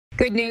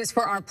Good news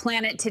for our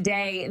planet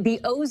today. The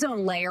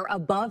ozone layer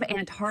above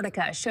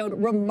Antarctica showed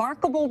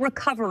remarkable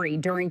recovery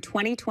during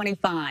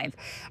 2025.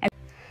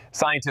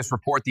 Scientists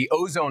report the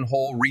ozone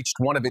hole reached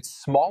one of its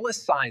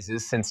smallest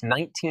sizes since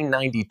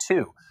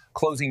 1992,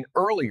 closing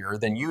earlier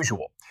than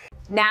usual.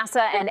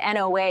 NASA and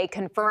NOAA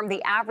confirmed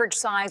the average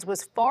size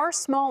was far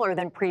smaller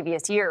than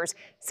previous years,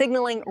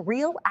 signaling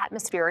real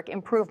atmospheric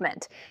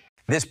improvement.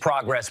 This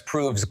progress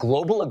proves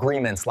global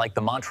agreements like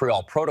the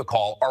Montreal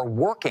Protocol are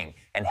working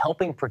and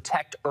helping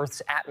protect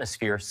Earth's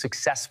atmosphere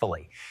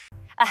successfully.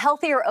 A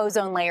healthier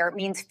ozone layer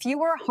means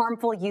fewer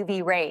harmful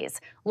UV rays,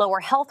 lower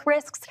health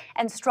risks,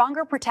 and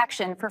stronger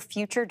protection for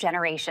future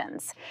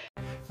generations.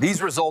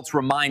 These results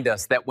remind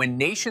us that when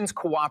nations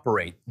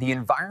cooperate, the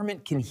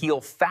environment can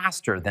heal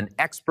faster than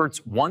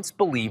experts once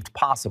believed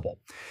possible.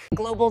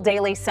 Global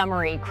Daily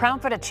Summary, Crown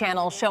Footage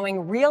Channel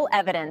showing real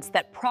evidence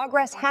that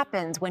progress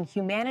happens when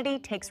humanity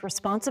takes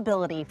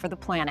responsibility for the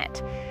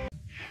planet.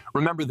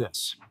 Remember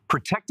this,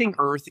 protecting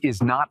Earth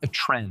is not a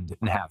trend,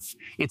 Nev.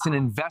 It's an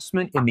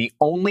investment in the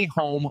only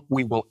home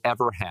we will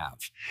ever have.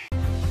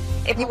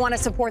 If you want to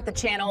support the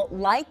channel,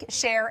 like,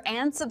 share,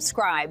 and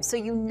subscribe so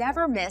you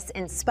never miss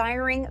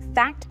inspiring,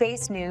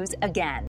 fact-based news again.